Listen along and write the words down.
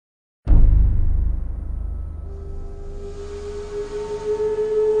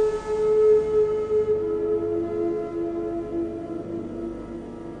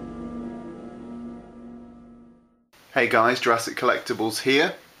Hey guys, Jurassic Collectibles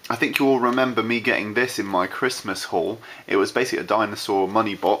here. I think you all remember me getting this in my Christmas haul. It was basically a dinosaur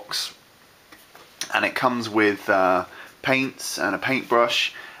money box, and it comes with paints and a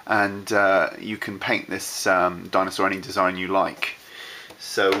paintbrush, and you can paint this dinosaur any design you like.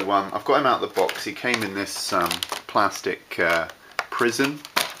 So I've got him out of the box. He came in this plastic prison.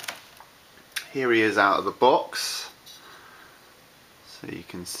 Here he is out of the box. So you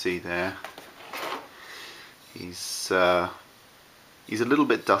can see there. He's a little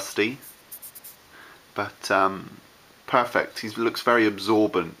bit dusty, but perfect. He looks very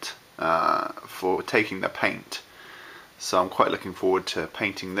absorbent for taking the paint. So I'm quite looking forward to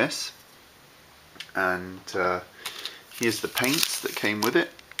painting this. And here's the paints that came with it.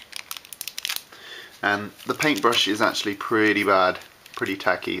 And the paintbrush is actually pretty bad, pretty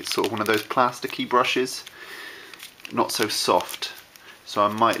tacky. It's sort of one of those plasticky brushes, not so soft. So I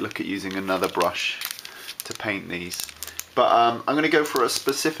might look at using another brush to paint these. But I'm going to go for a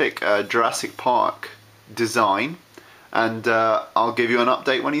specific Jurassic Park design, and I'll give you an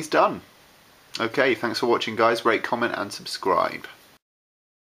update when he's done. Okay, thanks for watching guys. Rate, comment and subscribe.